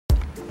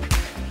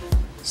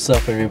What's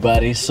up,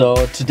 everybody?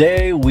 So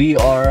today we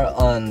are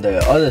on the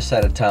other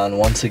side of town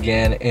once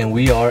again, and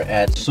we are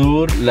at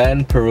Sur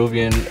Latin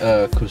Peruvian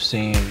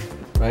Cuisine,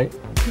 right?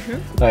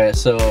 Alright,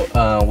 so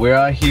we're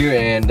out here,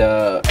 and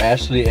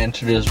Ashley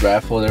entered this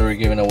raffle that we're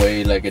giving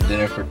away, like a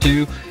dinner for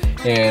two,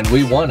 and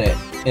we won it.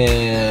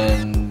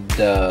 And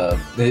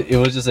it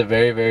was just a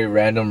very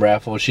random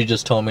raffle. She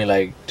just told me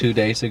like 2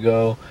 days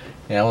ago,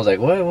 and I was like,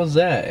 what was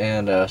that?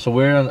 And so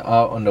we're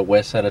out on the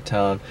west side of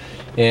town,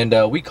 and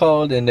we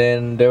called, and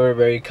then they were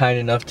very kind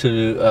enough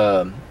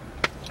to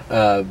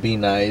be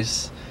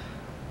nice.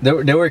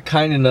 They were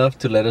kind enough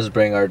to let us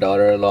bring our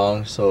daughter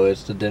along, so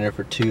it's the dinner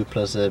for two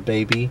plus a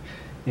baby.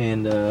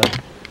 And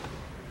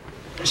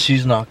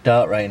she's knocked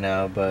out right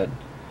now, but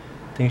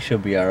I think she'll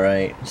be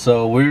alright.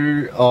 So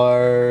we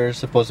are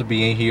supposed to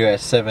be in here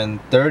at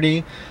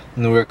 7:30,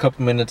 and we're a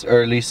couple minutes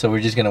early, so we're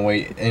just gonna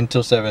wait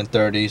until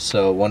 7:30.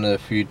 So one of the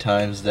few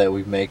times that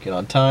we make it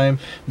on time,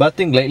 but I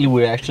think lately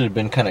we've actually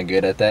been kind of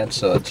good at that,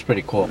 so it's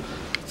pretty cool.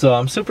 So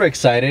I'm super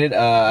excited.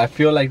 I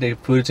feel like the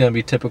food's gonna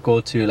be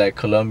typical to like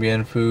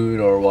Colombian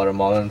food or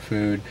Guatemalan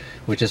food,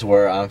 which is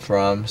where I'm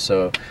from.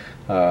 So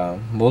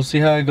we'll see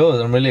how it goes.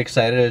 I'm really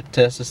excited to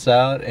test this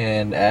out,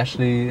 and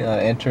Ashley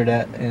entered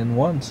that and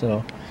won,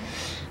 so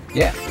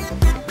yeah.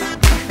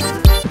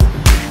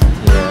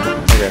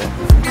 Okay.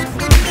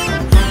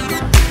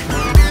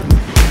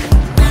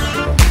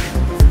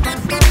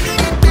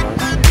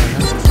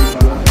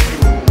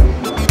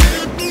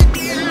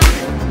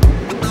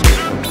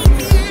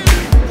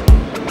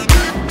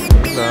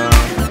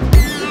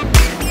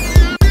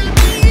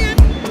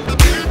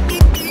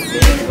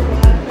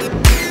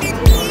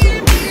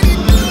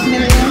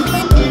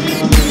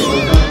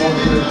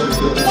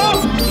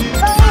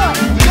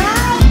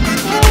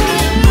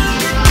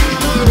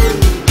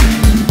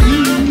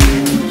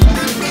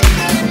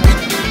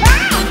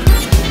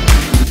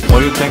 What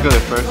do you think of the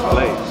first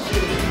place?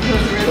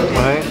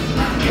 Right?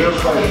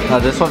 Now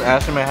this one,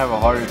 Ashley may have a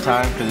harder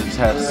time because it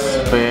has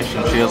fish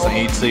and she doesn't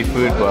eat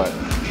seafood, but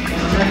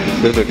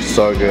this looks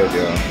so good,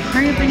 yo.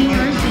 Hurry up and eat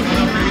yours.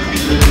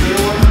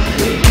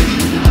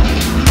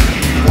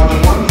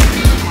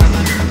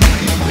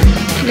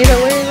 Lito,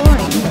 where are you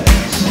going?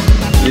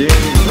 You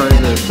didn't try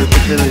the sweet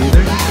potato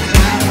either?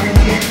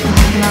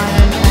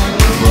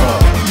 Wow.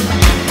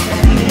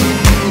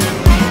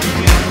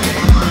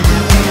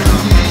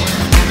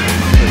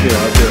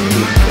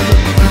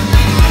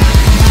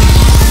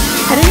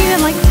 I didn't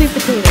even like sweet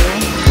potato.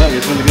 No,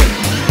 it's really good.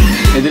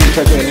 It didn't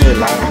touch any of the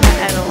lime.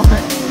 I don't want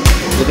it.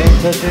 It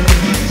didn't touch it?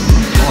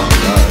 Oh my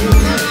god, it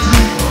was nice.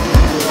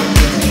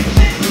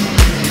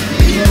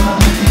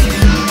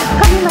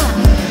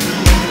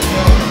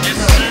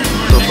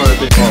 So far, I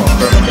think,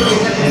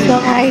 So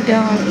I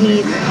don't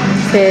eat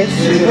fish,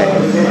 but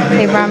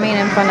they brought me an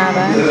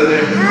empanada.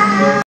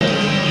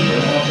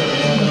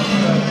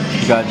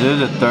 guys, this is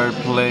the third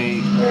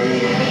plate,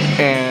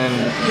 and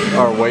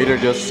our waiter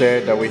just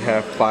said that we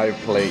have 5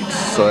 plates,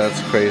 so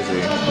that's crazy.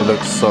 It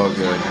looks so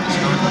good.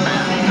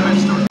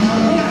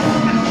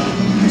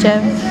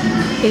 Jeff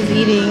is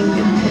eating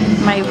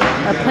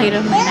a plate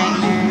of my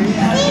nightmares,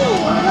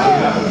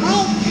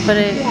 but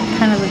it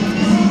kind of looks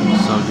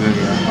So good,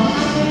 yeah.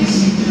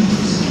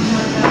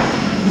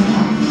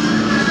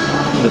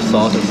 The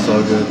sauce is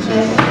so good too.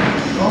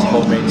 It's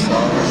homemade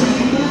sauce.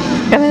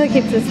 I feel like it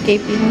keeps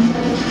escaping.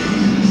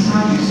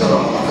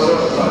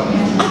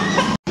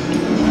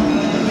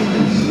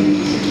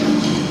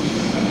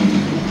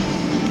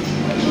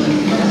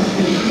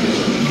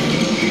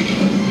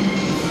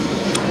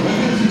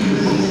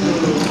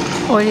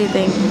 What do you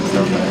think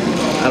so far?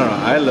 I don't know,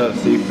 I love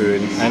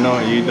seafood. I know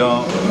you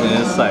don't,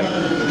 and it's like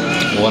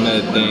one of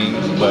the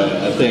things, but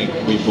I think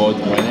we both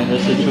win in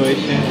this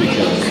situation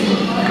because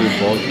we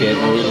both get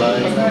what we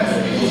like.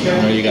 You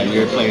know, you got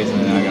your plate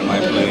and then I got my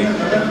plate.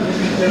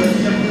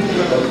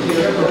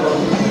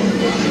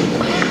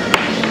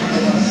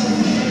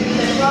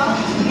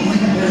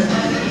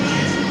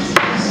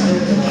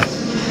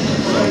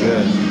 So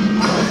good.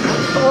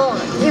 Oh,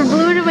 you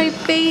blew it in my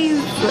face!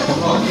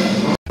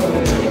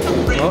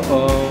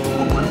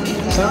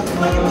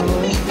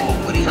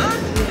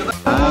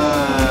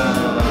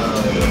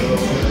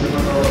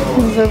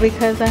 So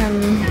because I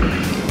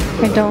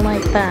don't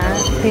like that,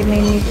 they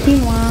made me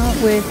quinoa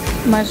with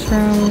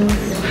mushrooms,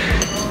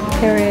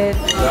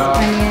 carrots,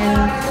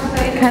 onions,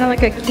 kind of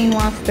like a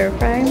quinoa stir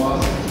fry.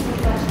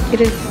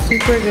 It is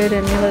super good,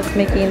 and Mila's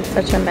making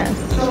such a mess.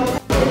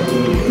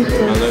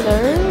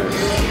 Dessert?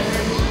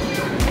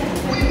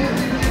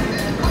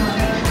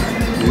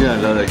 You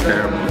gotta love the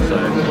caramel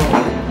side.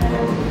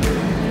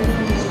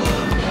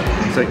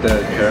 It's like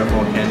the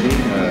caramel candy.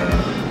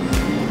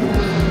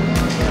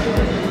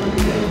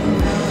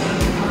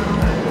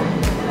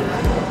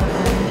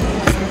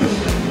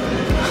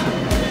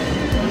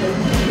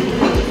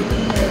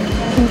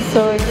 I'm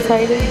so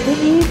excited to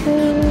eat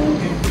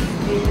this.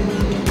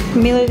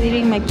 Mila's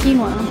eating my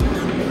quinoa.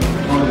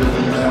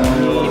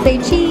 Say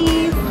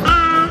cheese.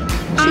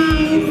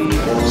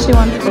 Cheese. She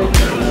wants food.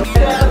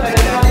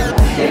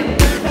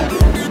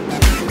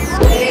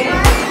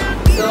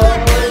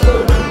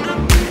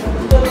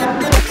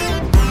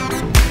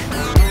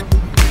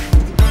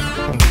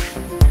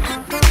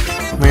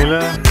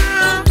 Mila,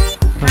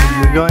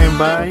 we're going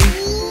by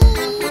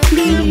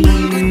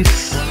cheese.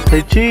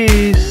 Say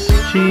cheese.